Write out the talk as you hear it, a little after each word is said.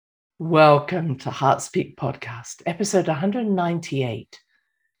Welcome to Heartspeak Podcast, episode 198,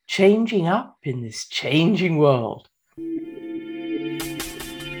 Changing Up in This Changing World.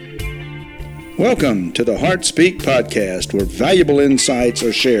 Welcome to the Heartspeak Podcast, where valuable insights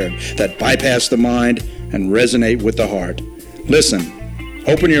are shared that bypass the mind and resonate with the heart. Listen,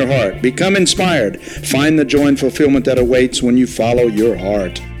 open your heart, become inspired, find the joy and fulfillment that awaits when you follow your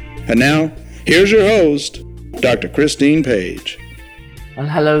heart. And now, here's your host, Dr. Christine Page. Well,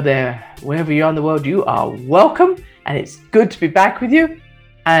 hello there. Wherever you are in the world, you are welcome, and it's good to be back with you.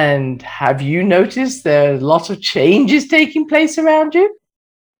 And have you noticed there are a lot of changes taking place around you?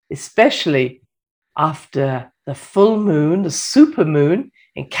 Especially after the full moon, the super moon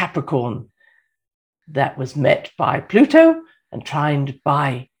in Capricorn that was met by Pluto and trined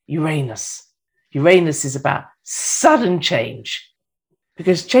by Uranus. Uranus is about sudden change,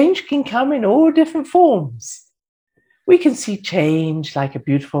 because change can come in all different forms. We can see change like a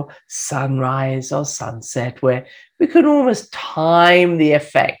beautiful sunrise or sunset, where we can almost time the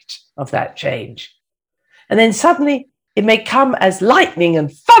effect of that change. And then suddenly it may come as lightning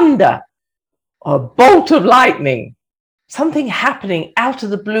and thunder, or a bolt of lightning, something happening out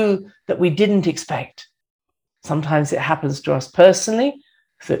of the blue that we didn't expect. Sometimes it happens to us personally,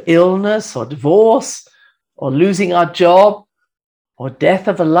 through illness or divorce, or losing our job, or death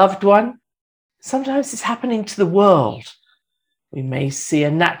of a loved one. Sometimes it's happening to the world. We may see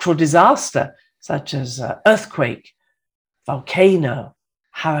a natural disaster, such as an earthquake, volcano,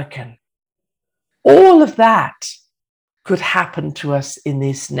 hurricane. All of that could happen to us in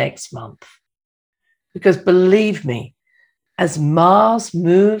this next month. Because believe me, as Mars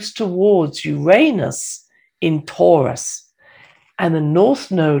moves towards Uranus in Taurus, and the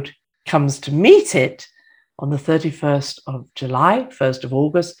North Node comes to meet it on the 31st of July, 1st of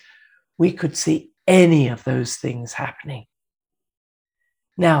August, we could see any of those things happening.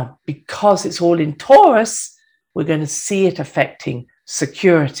 Now, because it's all in Taurus, we're going to see it affecting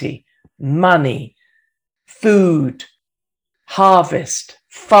security, money, food, harvest,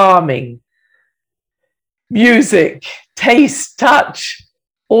 farming, music, taste, touch,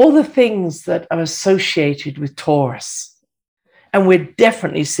 all the things that are associated with Taurus. And we're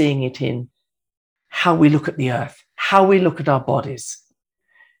definitely seeing it in how we look at the earth, how we look at our bodies.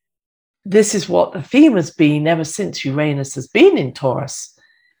 This is what the theme has been ever since Uranus has been in Taurus,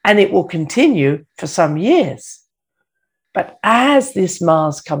 and it will continue for some years. But as this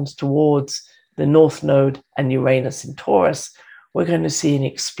Mars comes towards the North Node and Uranus in Taurus, we're going to see an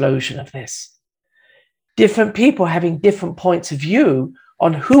explosion of this. Different people having different points of view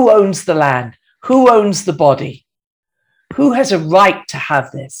on who owns the land, who owns the body, who has a right to have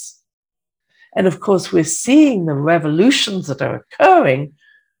this. And of course, we're seeing the revolutions that are occurring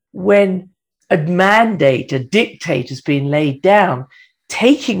when a mandate, a dictate has been laid down,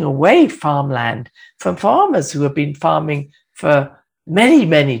 taking away farmland from farmers who have been farming for many,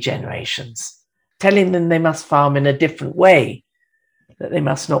 many generations, telling them they must farm in a different way, that they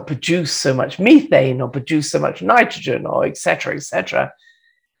must not produce so much methane or produce so much nitrogen, or et cetera, et cetera.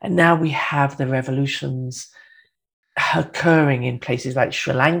 And now we have the revolutions occurring in places like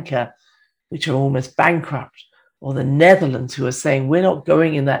Sri Lanka, which are almost bankrupt, or the Netherlands, who are saying, we're not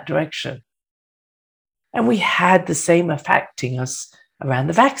going in that direction. And we had the same affecting us around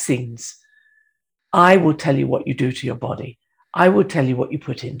the vaccines. I will tell you what you do to your body. I will tell you what you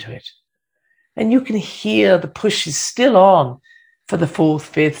put into it. And you can hear the push is still on for the 4th,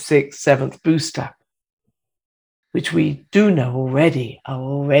 5th, 6th, 7th booster, which we do know already are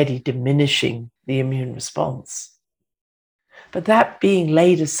already diminishing the immune response. But that being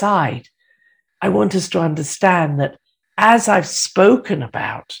laid aside, I want us to understand that as I've spoken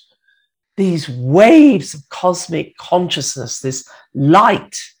about these waves of cosmic consciousness, this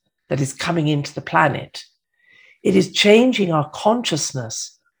light that is coming into the planet, it is changing our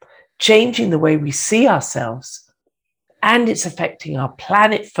consciousness, changing the way we see ourselves, and it's affecting our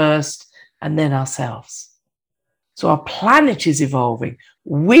planet first and then ourselves. So our planet is evolving.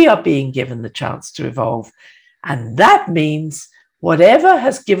 We are being given the chance to evolve. And that means whatever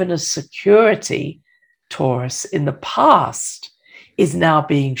has given us security, Taurus, in the past is now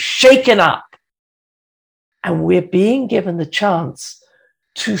being shaken up. And we're being given the chance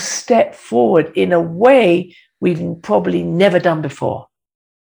to step forward in a way we've probably never done before.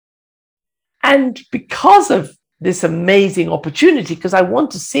 And because of this amazing opportunity, because I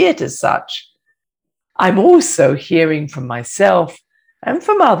want to see it as such, I'm also hearing from myself and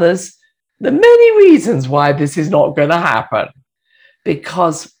from others the many reasons why this is not going to happen.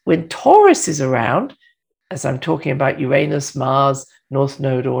 Because when Taurus is around, as I'm talking about Uranus, Mars, North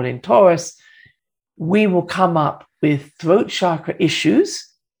Node, all in Taurus, we will come up with throat chakra issues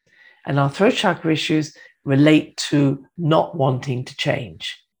And our throat chakra issues relate to not wanting to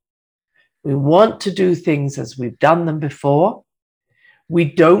change. We want to do things as we've done them before. We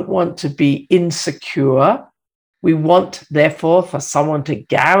don't want to be insecure. We want, therefore, for someone to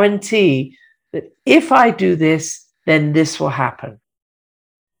guarantee that if I do this, then this will happen.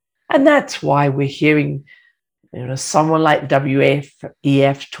 And that's why we're hearing, someone like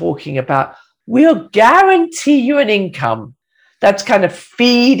WEF talking about, we'll guarantee you an income. That's kind of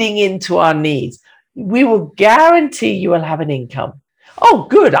feeding into our needs. We will guarantee you will have an income. Oh,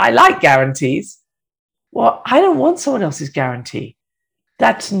 good. I like guarantees. Well, I don't want someone else's guarantee.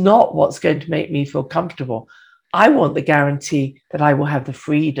 That's not what's going to make me feel comfortable. I want the guarantee that I will have the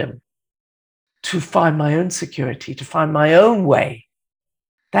freedom to find my own security, to find my own way.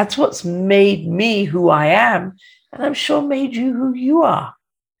 That's what's made me who I am, and I'm sure made you who you are.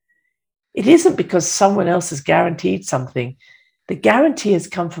 It isn't because someone else has guaranteed something. The guarantee has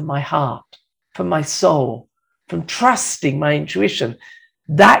come from my heart, from my soul, from trusting my intuition.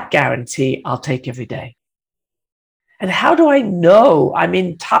 That guarantee I'll take every day. And how do I know I'm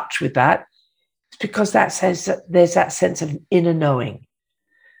in touch with that? It's because that says that there's that sense of inner knowing,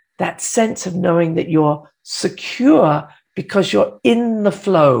 that sense of knowing that you're secure because you're in the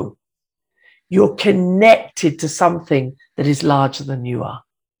flow. You're connected to something that is larger than you are,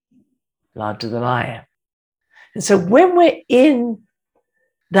 larger than I am. And so when we're in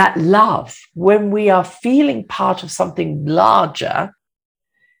that love, when we are feeling part of something larger,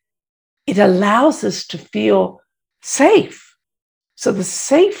 it allows us to feel safe. So the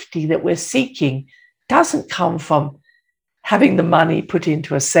safety that we're seeking doesn't come from having the money put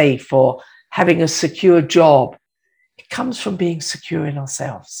into a safe or having a secure job. It comes from being secure in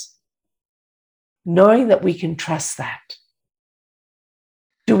ourselves, knowing that we can trust that.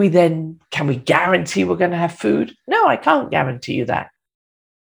 Can we guarantee we're going to have food? No, I can't guarantee you that.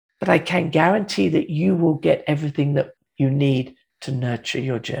 But I can guarantee that you will get everything that you need to nurture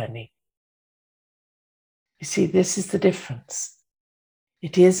your journey. You see, this is the difference.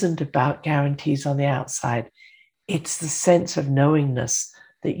 It isn't about guarantees on the outside. It's the sense of knowingness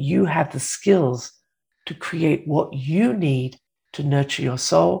that you have the skills to create what you need to nurture your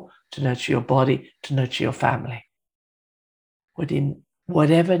soul, to nurture your body, to nurture your family.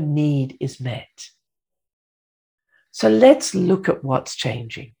 Whatever need is met. So let's look at what's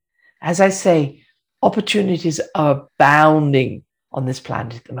changing. As I say, opportunities are abounding on this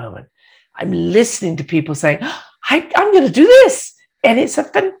planet at the moment. I'm listening to people saying, I'm going to do this, and it's a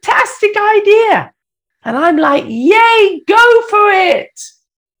fantastic idea. And I'm like, yay, go for it.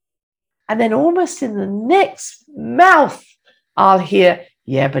 And then almost in the next mouth, I'll hear,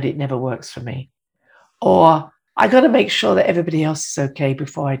 yeah, but it never works for me. Or I got to make sure that everybody else is okay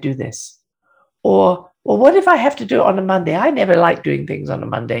before I do this. Or, well, what if I have to do it on a Monday? I never like doing things on a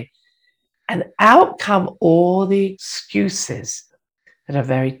Monday. And out come all the excuses that are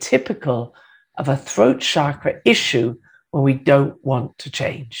very typical of a throat chakra issue when we don't want to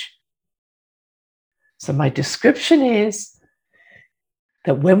change. So my description is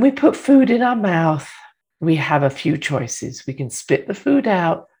that when we put food in our mouth, we have a few choices. We can spit the food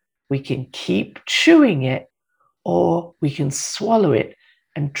out, we can keep chewing it, or we can swallow it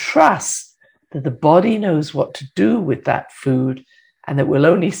and trust that the body knows what to do with that food and that we'll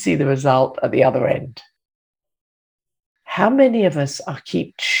only see the result at the other end. How many of us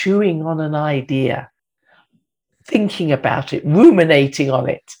keep chewing on an idea, thinking about it, ruminating on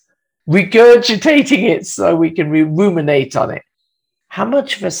it, regurgitating it so we can ruminate on it? How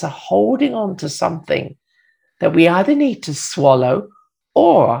much of us are holding on to something that we either need to swallow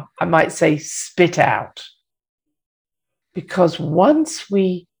or, I might say, spit out? Because once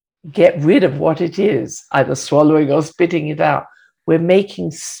we get rid of what it is, either swallowing or spitting it out, we're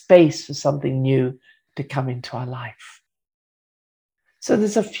making space for something new to come into our life. So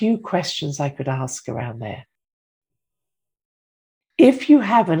there's a few questions I could ask around there. If you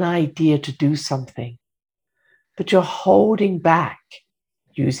have an idea to do something, but you're holding back,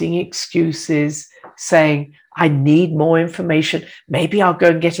 using excuses, saying, I need more information. Maybe I'll go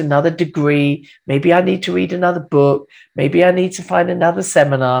and get another degree. Maybe I need to read another book. Maybe I need to find another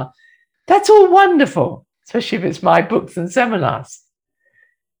seminar. That's all wonderful, especially if it's my books and seminars.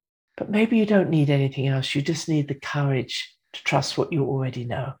 But maybe you don't need anything else. You just need the courage to trust what you already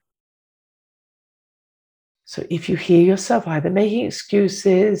know. So if you hear yourself either making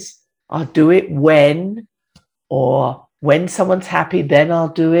excuses, I'll do it when, or when someone's happy, then I'll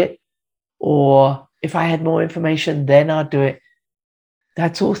do it, or if I had more information, then I'll do it.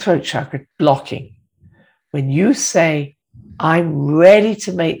 That's all throat chakra blocking. When you say, I'm ready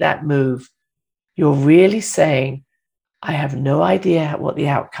to make that move, you're really saying, I have no idea what the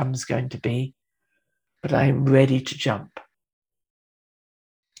outcome is going to be, but I am ready to jump.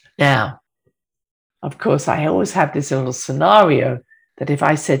 Now, of course, I always have this little scenario that if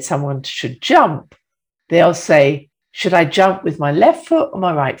I said someone should jump, they'll say, should I jump with my left foot or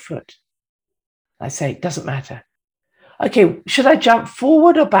my right foot? I say, it doesn't matter. Okay, should I jump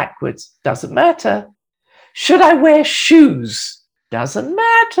forward or backwards? Doesn't matter. Should I wear shoes? Doesn't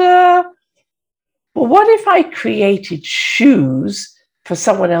matter. Well, what if I created shoes for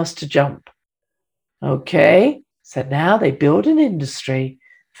someone else to jump? Okay, so now they build an industry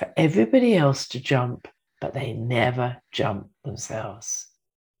for everybody else to jump, but they never jump themselves.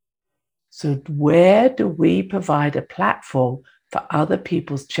 So where do we provide a platform for other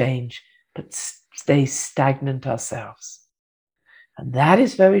people's change, but stay stagnant ourselves? And that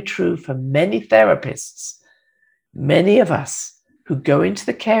is very true for many therapists. Many of us who go into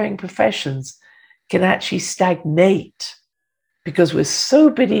the caring professions can actually stagnate because we're so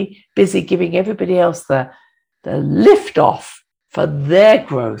busy giving everybody else the lift off for their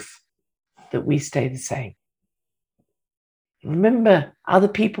growth that we stay the same. Remember, other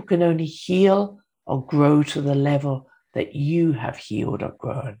people can only heal or grow to the level that you have healed or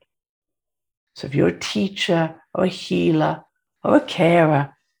grown. So if you're a teacher or a healer or a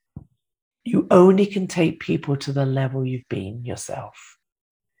carer, you only can take people to the level you've been yourself.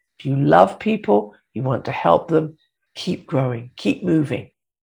 If you love people, you want to help them, keep growing, keep moving.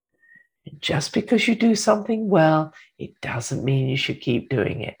 And just because you do something well, it doesn't mean you should keep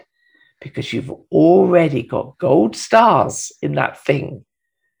doing it, because you've already got gold stars in that thing.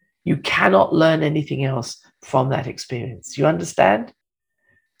 You cannot learn anything else from that experience. You understand?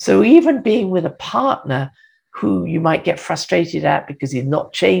 So even being with a partner who you might get frustrated at because he's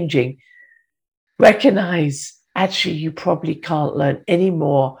not changing, recognize actually you probably can't learn any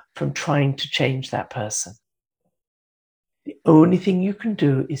more from trying to change that person. The only thing you can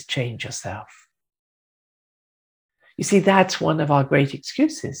do is change yourself. You see, that's one of our great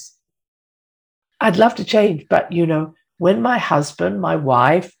excuses. I'd love to change, but when my husband, my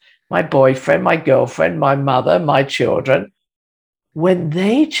wife, my boyfriend, my girlfriend, my mother, my children, when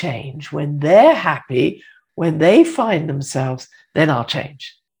they change, when they're happy, when they find themselves, then I'll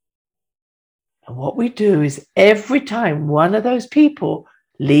change. And what we do is every time one of those people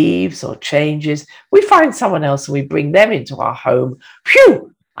leaves or changes, we find someone else and we bring them into our home.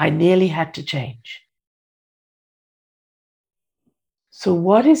 Phew, I nearly had to change. So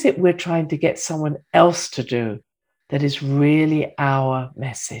what is it we're trying to get someone else to do that is really our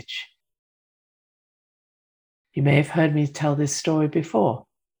message? You may have heard me tell this story before.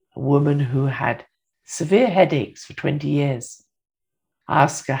 A woman who had severe headaches for 20 years. I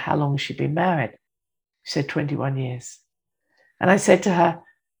asked her how long she'd been married. She said 21 years. And I said to her,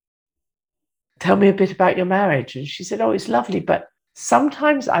 tell me a bit about your marriage. And she said, oh, it's lovely, but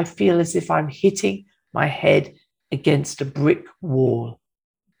sometimes I feel as if I'm hitting my head against a brick wall,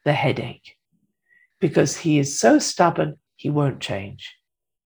 the headache, because he is so stubborn, he won't change.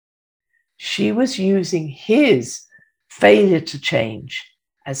 She was using his failure to change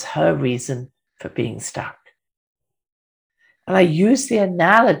as her reason for being stuck. And I use the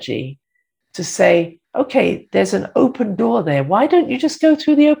analogy to say, okay, there's an open door there. Why don't you just go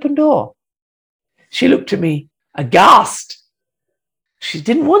through the open door? She looked at me aghast. She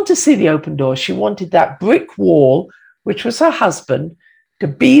didn't want to see the open door. She wanted that brick wall, which was her husband, to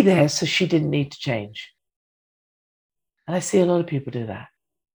be there so she didn't need to change. And I see a lot of people do that.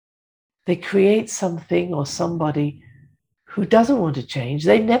 They create something or somebody who doesn't want to change.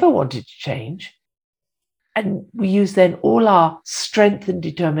 They never wanted to change. And we use then all our strength and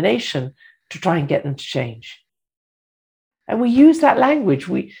determination to try and get them to change. And we use that language.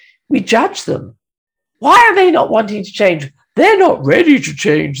 We judge them. Why are they not wanting to change? They're not ready to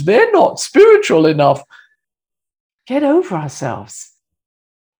change. They're not spiritual enough. Get over ourselves.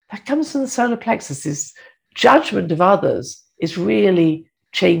 That comes from the solar plexus. This judgment of others is really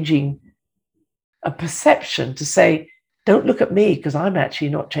changing a perception to say, don't look at me because I'm actually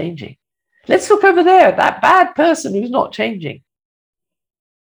not changing. Let's look over there, that bad person who's not changing.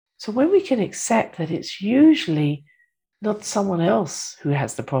 So when we can accept that it's usually not someone else who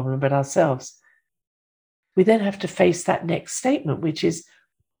has the problem, but ourselves, we then have to face that next statement, which is,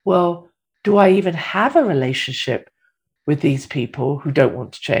 well, do I even have a relationship with these people who don't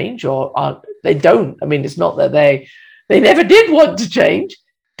want to change, or they don't? I mean, it's not that they never did want to change.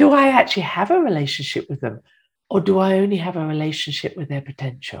 Do I actually have a relationship with them? Or do I only have a relationship with their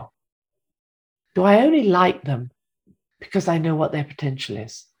potential? Do I only like them because I know what their potential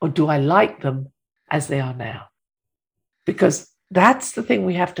is? Or do I like them as they are now? Because that's the thing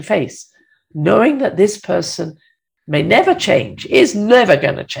we have to face. Knowing that this person may never change, is never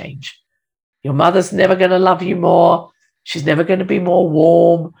going to change. Your mother's never going to love you more. She's never going to be more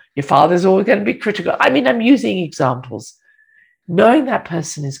warm. Your father's always going to be critical. I mean, I'm using examples. Knowing that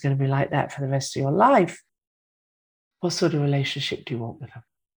person is going to be like that for the rest of your life, what sort of relationship do you want with them?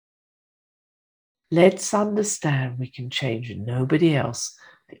 Let's understand we can change nobody else.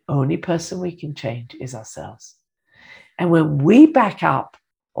 The only person we can change is ourselves. And when we back up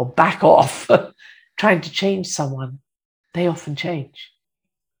or back off trying to change someone, they often change.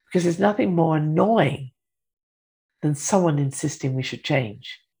 Because there's nothing more annoying than someone insisting we should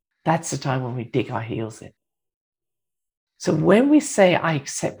change. That's the time when we dig our heels in. So when we say, I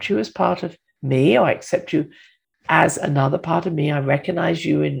accept you as part of me, or I accept you as another part of me, I recognize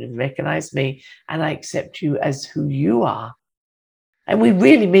you and recognize me, and I accept you as who you are. And we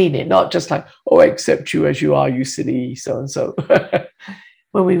really mean it, not just like, oh, I accept you as you are, you silly so-and-so.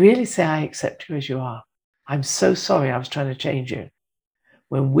 When we really say, I accept you as you are, I'm so sorry I was trying to change you.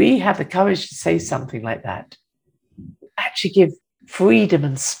 When we have the courage to say something like that, actually give freedom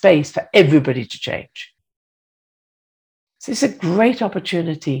and space for everybody to change. So it's a great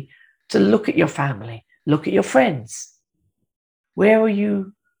opportunity to look at your family, look at your friends. Where are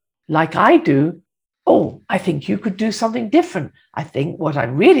you, like I do? Oh, I think you could do something different. I think what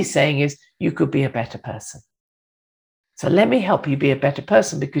I'm really saying is you could be a better person. So let me help you be a better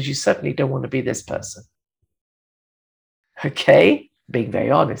person, because you certainly don't want to be this person. Okay? Being very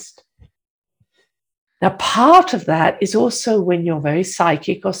honest. Now, part of that is also when you're very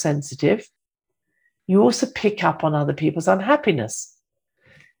psychic or sensitive, you also pick up on other people's unhappiness.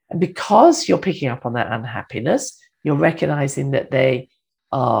 And because you're picking up on that unhappiness, you're recognizing that they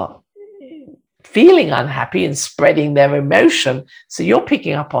are feeling unhappy and spreading their emotion. So you're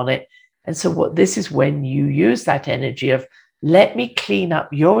picking up on it. And so this is when you use that energy of, let me clean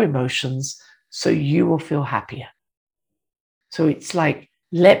up your emotions so you will feel happier. So it's like,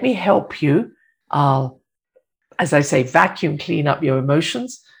 let me help you. I'll, as I say, vacuum clean up your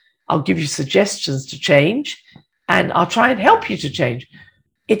emotions. I'll give you suggestions to change, and I'll try and help you to change.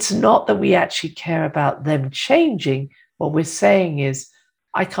 It's not that we actually care about them changing. What we're saying is,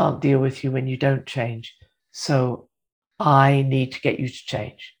 I can't deal with you when you don't change. So I need to get you to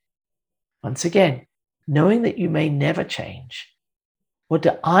change. Once again, knowing that you may never change, what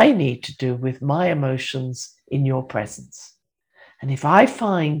do I need to do with my emotions in your presence? And if I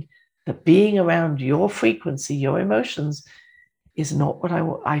find that being around your frequency, your emotions, is not what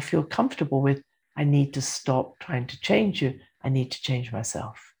I feel comfortable with, I need to stop trying to change you. I need to change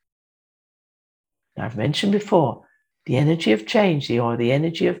myself. Now, I've mentioned before, the energy of change, or the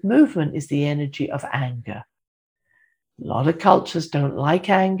energy of movement, is the energy of anger. A lot of cultures don't like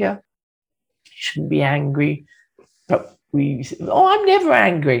anger. You shouldn't be angry. But I'm never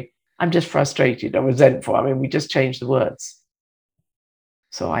angry. I'm just frustrated or resentful. I mean, we just change the words.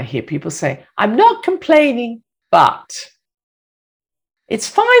 So I hear people say, I'm not complaining, but. It's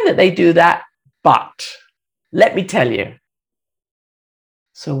fine that they do that, but let me tell you.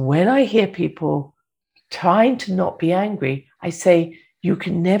 So when I hear people trying to not be angry, I say, you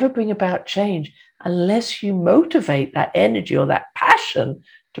can never bring about change unless you motivate that energy or that passion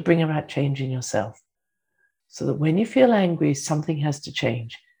to bring about change in yourself. So that when you feel angry, something has to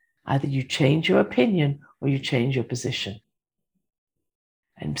change. Either you change your opinion or you change your position.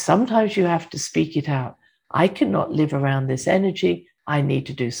 And sometimes you have to speak it out. I cannot live around this energy. I need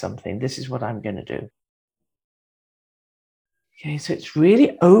to do something. This is what I'm going to do. Okay, so it's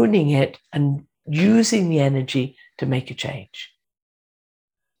really owning it and using the energy to make a change.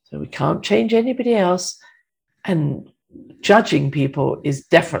 So we can't change anybody else. And judging people is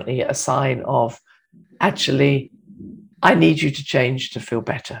definitely a sign of, actually, I need you to change to feel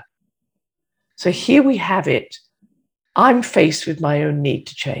better. So here we have it. I'm faced with my own need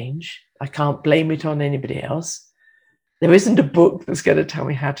to change. I can't blame it on anybody else. There isn't a book that's going to tell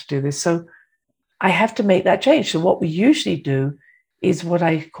me how to do this. So I have to make that change. So what we usually do is what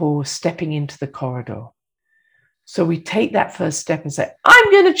I call stepping into the corridor. So we take that first step and say,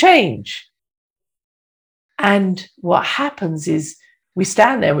 I'm going to change. And what happens is we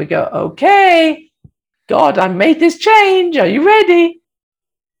stand there and we go, okay, God, I made this change. Are you ready?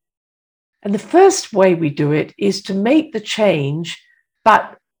 And the first way we do it is to make the change,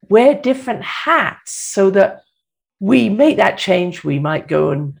 but wear different hats so that we make that change. We might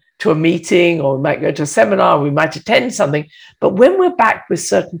go to a meeting, or we might go to a seminar, we might attend something. But when we're back with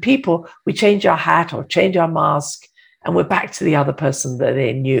certain people, we change our hat or change our mask, and we're back to the other person that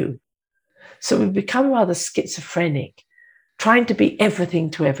they knew. So we become rather schizophrenic, trying to be everything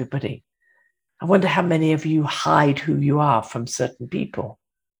to everybody. I wonder how many of you hide who you are from certain people.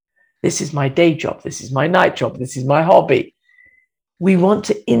 This is my day job. This is my night job. This is my hobby. We want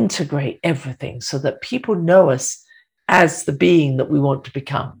to integrate everything so that people know us as the being that we want to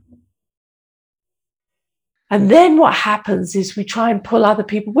become. And then what happens is we try and pull other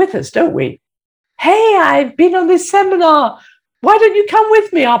people with us, don't we? Hey, I've been on this seminar. Why don't you come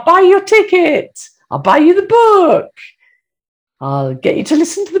with me? I'll buy your ticket. I'll buy you the book. I'll get you to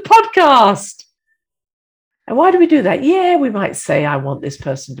listen to the podcast. And why do we do that? Yeah, we might say, I want this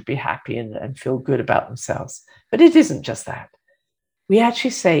person to be happy and feel good about themselves. But it isn't just that. We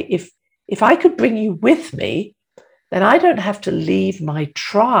actually say, if I could bring you with me, then I don't have to leave my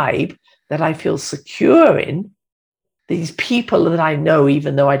tribe that I feel secure in, these people that I know,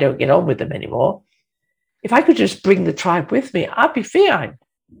 even though I don't get on with them anymore. If I could just bring the tribe with me, I'd be fine.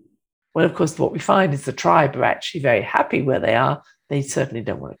 Well, of course, what we find is the tribe are actually very happy where they are. They certainly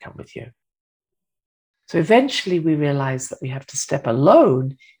don't want to come with you. So eventually we realize that we have to step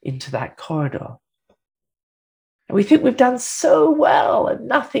alone into that corridor. And we think we've done so well and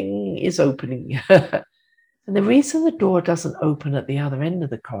nothing is opening. And the reason the door doesn't open at the other end of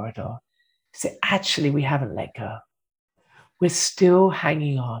the corridor is that actually we haven't let go. We're still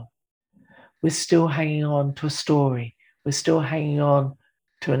hanging on. We're still hanging on to a story. We're still hanging on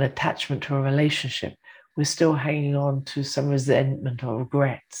to an attachment to a relationship. We're still hanging on to some resentment or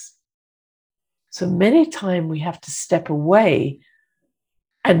regrets. So many times we have to step away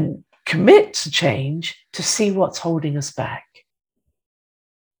and commit to change to see what's holding us back.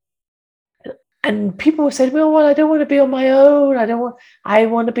 And people will say, well, I don't want to be on my own. I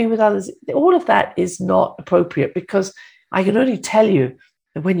want to be with others. All of that is not appropriate, because I can only tell you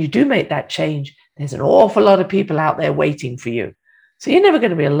that when you do make that change, there's an awful lot of people out there waiting for you. So you're never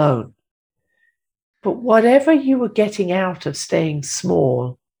going to be alone. But whatever you were getting out of staying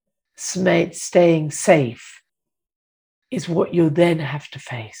small, staying safe, is what you then have to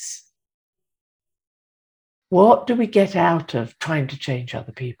face. What do we get out of trying to change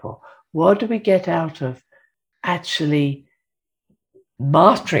other people? What do we get out of actually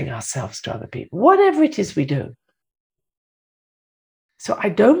martyring ourselves to other people? Whatever it is we do. So I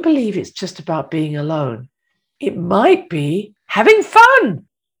don't believe it's just about being alone. It might be having fun.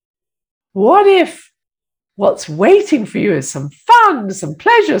 What if what's waiting for you is some fun, some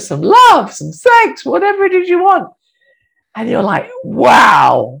pleasure, some love, some sex, whatever it is you want? And you're like,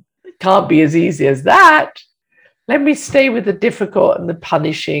 wow, it can't be as easy as that. Let me stay with the difficult and the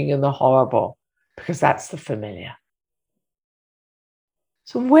punishing and the horrible, because that's the familiar.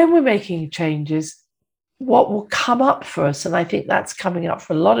 So when we're making changes, what will come up for us, and I think that's coming up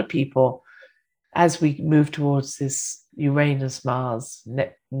for a lot of people as we move towards this Uranus-Mars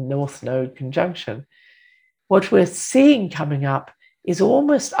North Node conjunction, what we're seeing coming up is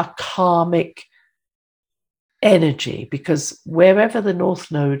almost a karmic energy, because wherever the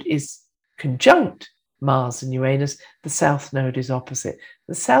North Node is conjunct Mars and Uranus, the South Node is opposite.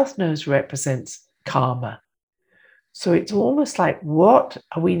 The South Node represents karma. So it's almost like, what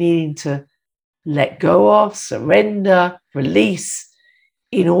are we needing to let go of, surrender, release,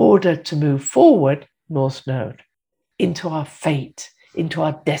 in order to move forward, North Node, into our fate, into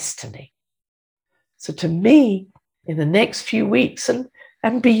our destiny. So to me, in the next few weeks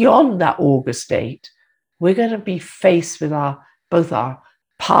and beyond that August date, we're going to be faced with both our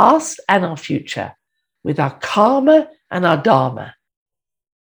past and our future, with our karma and our dharma.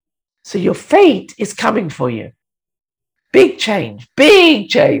 So your fate is coming for you. Big change,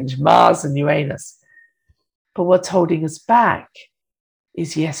 Mars and Uranus. But what's holding us back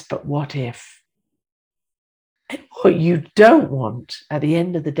is, yes, but what if? And what you don't want at the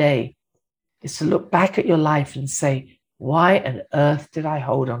end of the day is to look back at your life and say, why on earth did I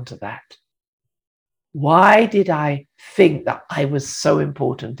hold on to that? Why did I think that I was so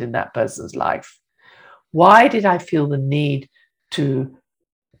important in that person's life? Why did I feel the need to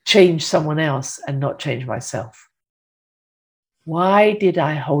change someone else and not change myself? Why did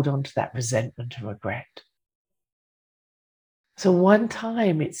I hold on to that resentment and regret? So one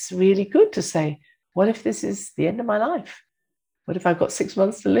time it's really good to say, what if this is the end of my life? What if I've got 6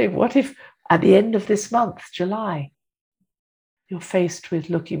 months to live? What if at the end of this month, July, you're faced with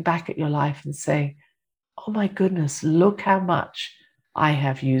looking back at your life and saying, oh my goodness, look how much I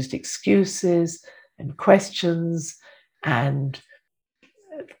have used excuses and questions and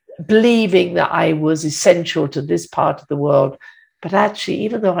believing that I was essential to this part of the world. But actually,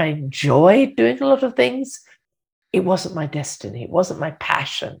 even though I enjoyed doing a lot of things, it wasn't my destiny. It wasn't my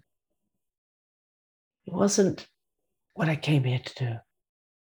passion. It wasn't what I came here to do.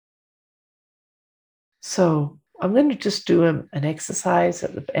 So I'm going to just do an exercise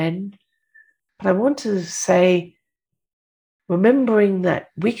at the end. But I want to say, remembering that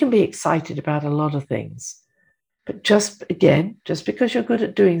we can be excited about a lot of things. But just because you're good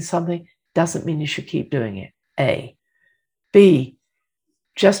at doing something doesn't mean you should keep doing it. A. B.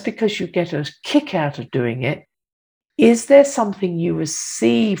 Just because you get a kick out of doing it, is there something you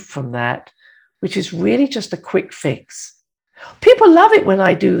receive from that which is really just a quick fix? People love it when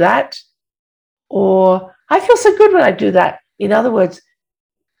I do that. Or I feel so good when I do that. In other words,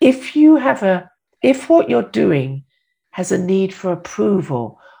 if what you're doing has a need for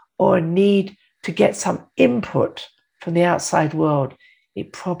approval or a need to get some input from the outside world,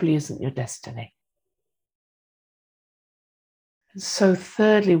 it probably isn't your destiny. And so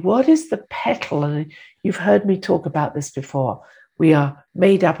thirdly, what is the petal? And you've heard me talk about this before. We are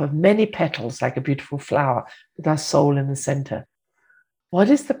made up of many petals like a beautiful flower with our soul in the center. What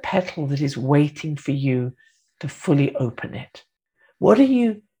is the petal that is waiting for you to fully open it? What have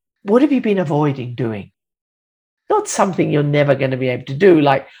you been avoiding doing? Not something you're never going to be able to do,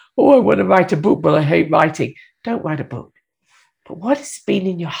 like, oh, I want to write a book, but I hate writing. Don't write a book. But what has been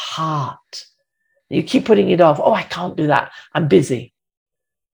in your heart? You keep putting it off. Oh, I can't do that. I'm busy.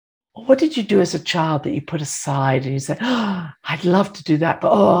 Or what did you do as a child that you put aside and you said, oh, I'd love to do that,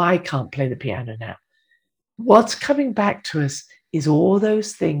 but oh, I can't play the piano now. What's coming back to us is all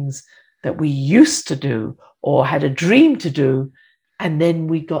those things that we used to do or had a dream to do, and then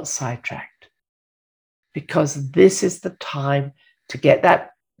we got sidetracked. Because this is the time to get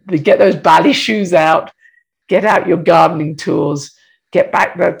those ballet shoes out, get out your gardening tools, get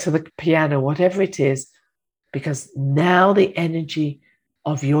back to the piano, whatever it is, because now the energy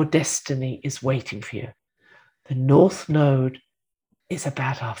of your destiny is waiting for you. The North Node is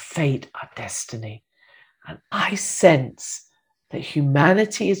about our fate, our destiny. And I sense that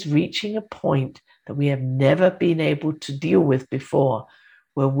humanity is reaching a point that we have never been able to deal with before,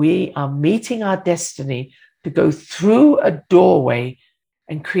 where we are meeting our destiny to go through a doorway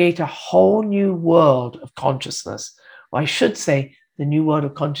and create a whole new world of consciousness. Or I should say, the new world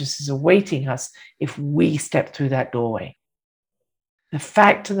of consciousness is awaiting us if we step through that doorway. The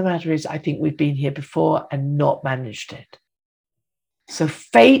fact of the matter is, I think we've been here before and not managed it. So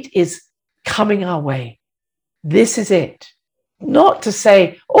fate is coming our way. This is it. Not to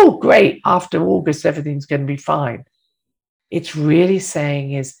say, oh, great, after August, everything's going to be fine. It's really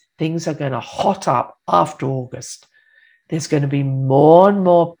saying is things are going to hot up after August. There's going to be more and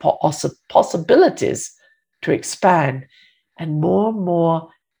more possibilities to expand and more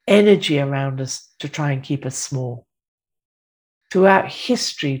energy around us to try and keep us small. Throughout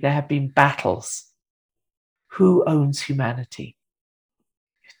history, there have been battles. Who owns humanity?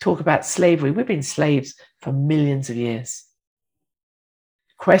 Talk about slavery. We've been slaves for millions of years.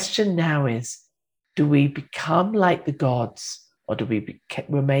 The question now is, do we become like the gods or do we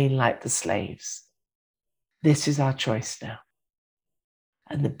remain like the slaves? This is our choice now.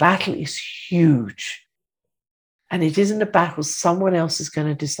 And the battle is huge. And it isn't a battle someone else is going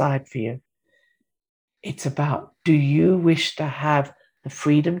to decide for you. It's about, do you wish to have the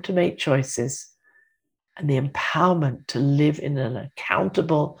freedom to make choices and the empowerment to live in an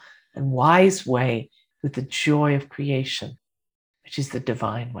accountable and wise way with the joy of creation, which is the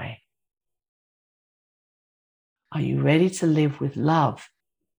divine way? Are you ready to live with love?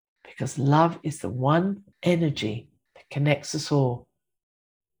 Because love is the one energy that connects us all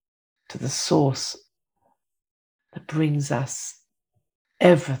to the source that brings us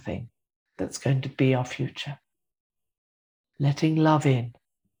everything that's going to be our future. Letting love in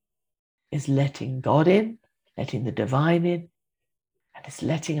is letting God in, letting the divine in, and it's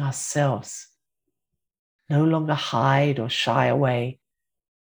letting ourselves no longer hide or shy away,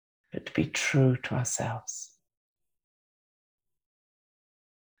 but to be true to ourselves.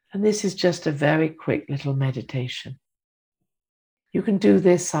 And this is just a very quick little meditation. You can do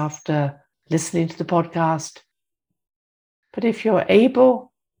this after listening to the podcast, but if you're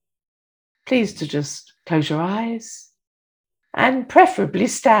able, please to just close your eyes and preferably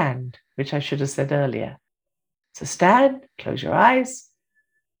stand, which I should have said earlier. So stand, close your eyes,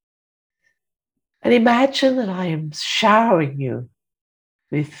 and imagine that I am showering you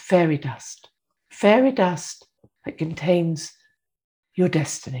with fairy dust that contains your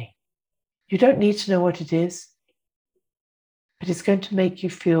destiny. You don't need to know what it is, but it's going to make you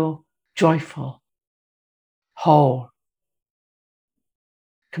feel joyful, whole,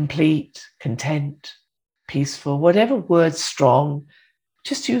 complete, content, peaceful, whatever word's strong.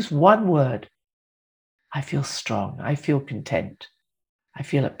 Just use one word. I feel strong. I feel content. I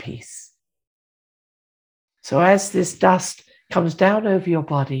feel at peace. So as this dust comes down over your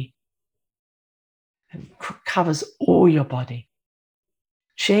body and covers all your body,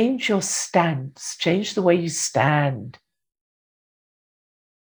 change your stance, change the way you stand.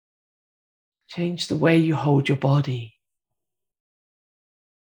 Change the way you hold your body,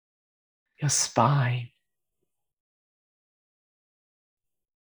 your spine.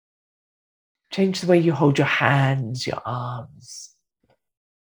 Change the way you hold your hands, your arms.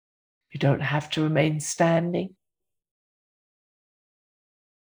 You don't have to remain standing.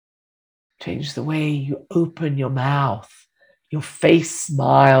 Change the way you open your mouth. Your face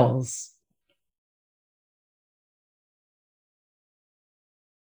smiles.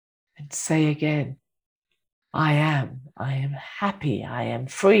 And say again, I am happy, I am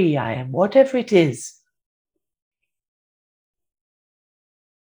free, I am whatever it is.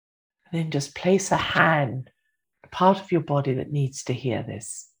 And then just place a hand, a part of your body that needs to hear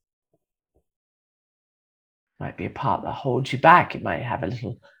this. It might be a part that holds you back. It might have a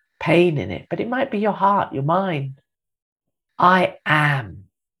little pain in it, but it might be your heart, your mind. I am.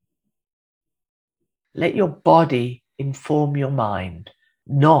 Let your body inform your mind,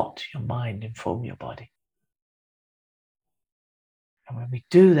 not your mind inform your body. And when we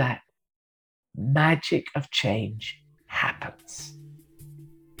do that, magic of change happens.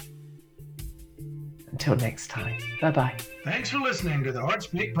 Until next time, bye-bye. Thanks for listening to the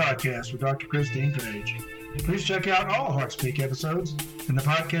HeartSpeak podcast with Dr. Christine Page. Please check out all HeartSpeak episodes in the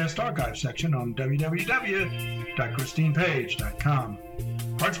podcast archive section on www.christinepage.com.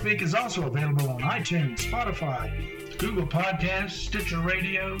 HeartSpeak is also available on iTunes, Spotify, Google Podcasts, Stitcher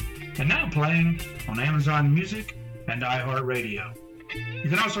Radio, and now playing on Amazon Music and iHeartRadio. You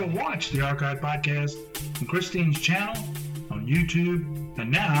can also watch the archive podcast on Christine's channel, on YouTube, and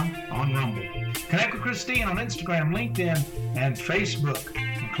now on Rumble. Connect with Christine on Instagram, LinkedIn, and Facebook,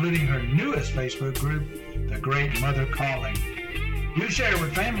 including her newest Facebook group, The Great Mother Calling. You share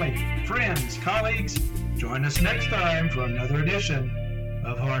with family, friends, colleagues. Join us next time for another edition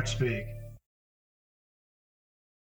of HeartSpeak.